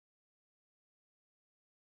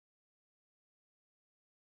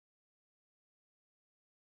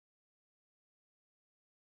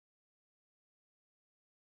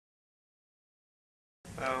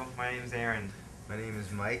Hello, my name's Aaron. My name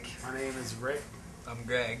is Mike. My name is Rick. I'm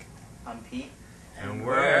Greg. I'm Pete. And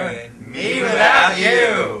we're Me Without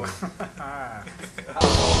You!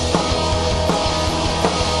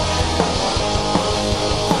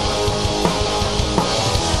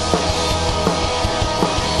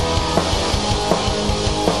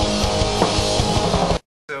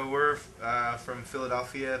 So we're from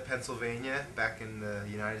Philadelphia, Pennsylvania, back in the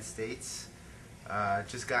United States.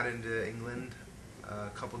 Just got into England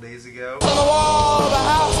a couple days ago. On the wall of the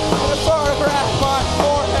house, and a photograph my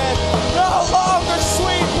forehead. No longer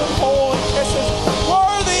sweet with holy kisses,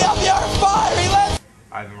 worthy of your fiery lips.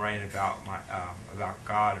 I've been writing about about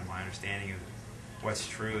God and my understanding of what's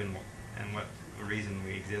true and what the reason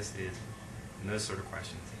we exist is, and those sort of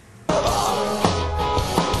questions. Place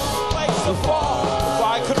to fall, if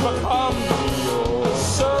I could become the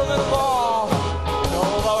servant of all. No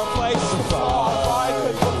lower place to fall, if I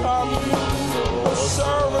could become the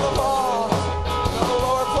servant of all. No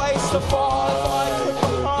lower place to fall, if I could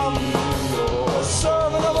become the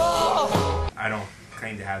servant of all. I don't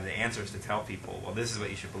claim to have the answers to tell people, well, this is what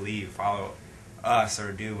you should believe, follow us,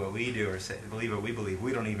 or do what we do, or believe what we believe.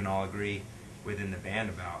 We don't even all agree within the band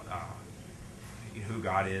about who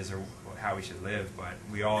God is or how we should live, but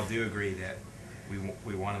we all do agree that we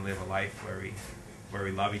want to live a life where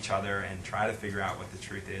we love each other and try to figure out what the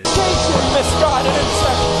truth is. Misguided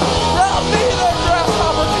insect, round me the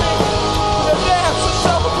grasshopper king, the dance and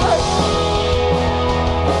celebrate.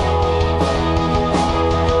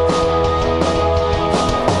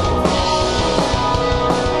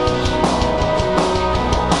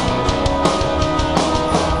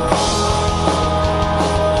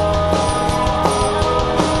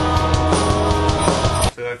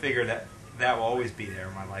 So I figure that will always be there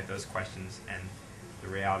in my life, those questions and the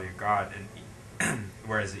reality of God, and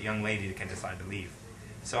whereas a young lady can decide to leave.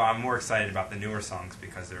 So I'm more excited about the newer songs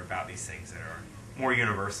because they're about these things that are more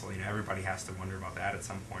universal. You know, everybody has to wonder about that at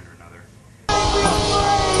some point or another.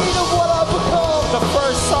 Afraid of what I've become. The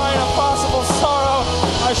first sign of possible sorrow,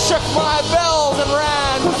 I shook my bells and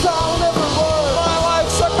ran. 'Cause I'll never learn. My life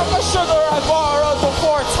sucked up the sugar I borrowed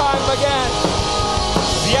before time began.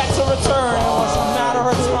 Yet to return, it was a matter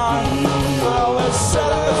of time. Well, it's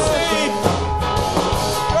set at the sea.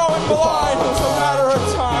 Going blind was a matter of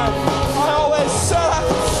time. I always said I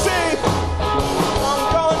could see. I'm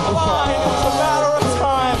going blind, it's a matter of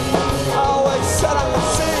time. I always said I could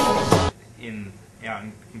see. In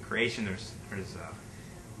creation, there's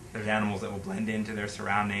animals that will blend into their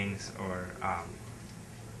surroundings, or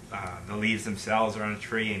the leaves themselves are on a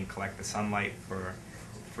tree and collect the sunlight for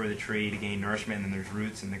the tree to gain nourishment, and then there's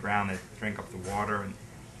roots in the ground that drink up the water, and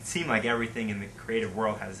it seemed like everything in the creative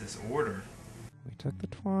world has this order. We took the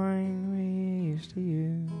twine we used to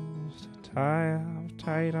use to tie up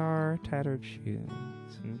tight our tattered shoes,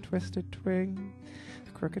 and twisted twig,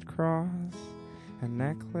 a crooked cross, a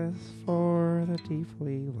necklace for the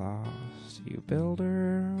deeply lost. You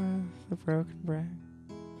builder with a broken brick,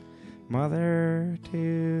 mother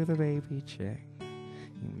to the baby chick.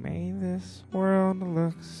 You made this world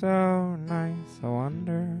look so nice. I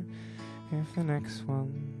wonder if the next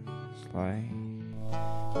one's like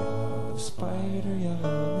yellow spider,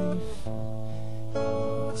 yellow leaf,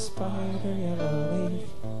 yellow spider, yellow leaf,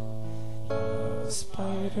 yellow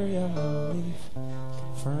spider, yellow leaf,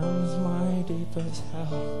 confirms my deepest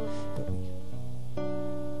hell belief.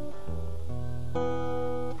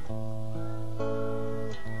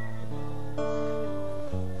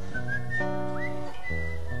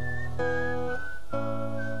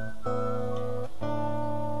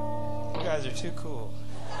 You guys are too cool.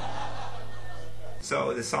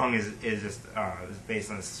 So the song is just based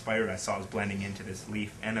on this spider that I saw was blending into this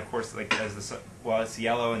leaf, and of course, like it's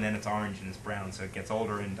yellow and then it's orange and it's brown, so it gets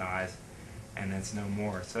older and dies, and it's no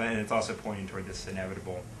more. So and it's also pointing toward this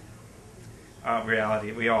inevitable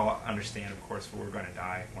reality. We all understand, of course, we're going to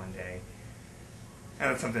die one day,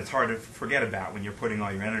 and that's something that's hard to forget about when you're putting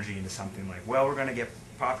all your energy into something like, well, we're going to get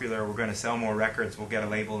popular, we're going to sell more records, we'll get a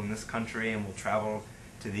label in this country, and we'll travel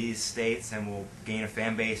to these states, and we'll gain a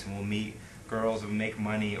fan base, and we'll meet girls and make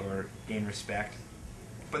money or gain respect.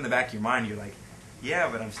 But in the back of your mind, you're like, yeah,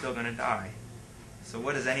 but I'm still going to die. So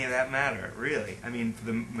what does any of that matter, really? I mean, for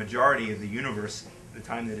the majority of the universe, the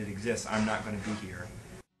time that it exists, I'm not going to be here.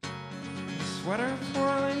 Sweater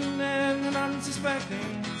twirling in and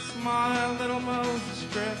unsuspecting, smile, little Moses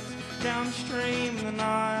drift downstream the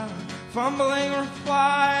Nile, fumbling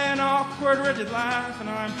reply, an awkward rigid laugh, and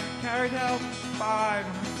I'm carried out by a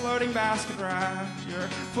floating basket raft. Your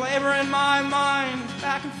flavor in my mind,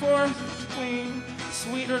 back and forth between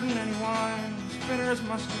sweeter than any wine, bitter as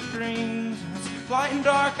mustard greens. It's light and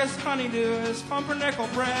dark as honeydew, as pumpernickel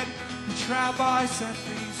bread. The trap I set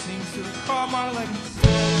for you seems to have caught my leg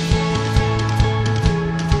instead.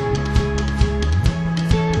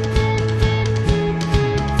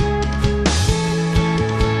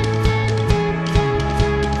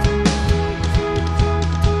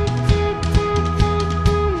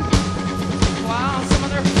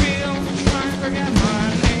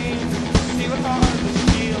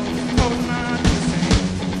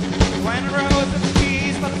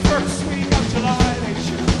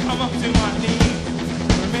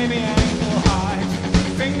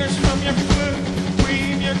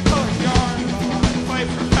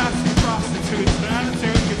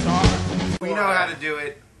 We know how to do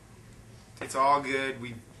it. It's all good.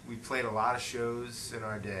 We played a lot of shows in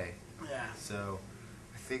our day. Yeah. So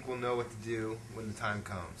I think we'll know what to do when the time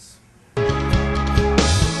comes.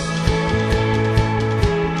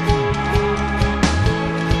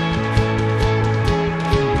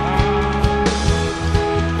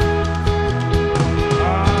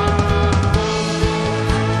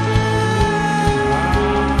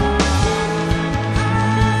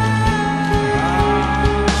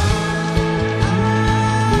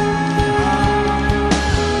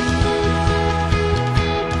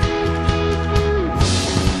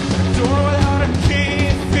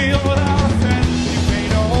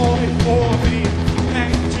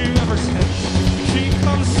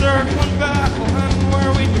 Circling back, and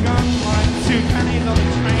where we begun, like 2 pennies on the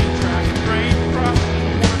train track, train across the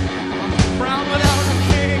border. Brown without a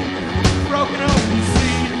king, broken open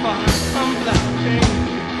seed fire. Come for that king,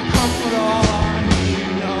 come with all I need.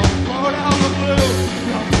 No road out the blue,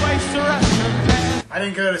 no place to rest your head. I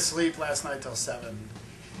didn't go to sleep last night till 7.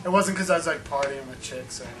 It wasn't because I was like partying with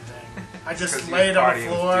chicks or anything. I just laid on the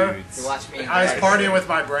floor. You watch me. I was partying with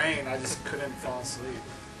my brain. I just couldn't fall asleep.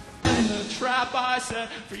 The trap I set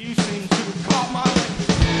for you seems to have caught my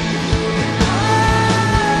leg.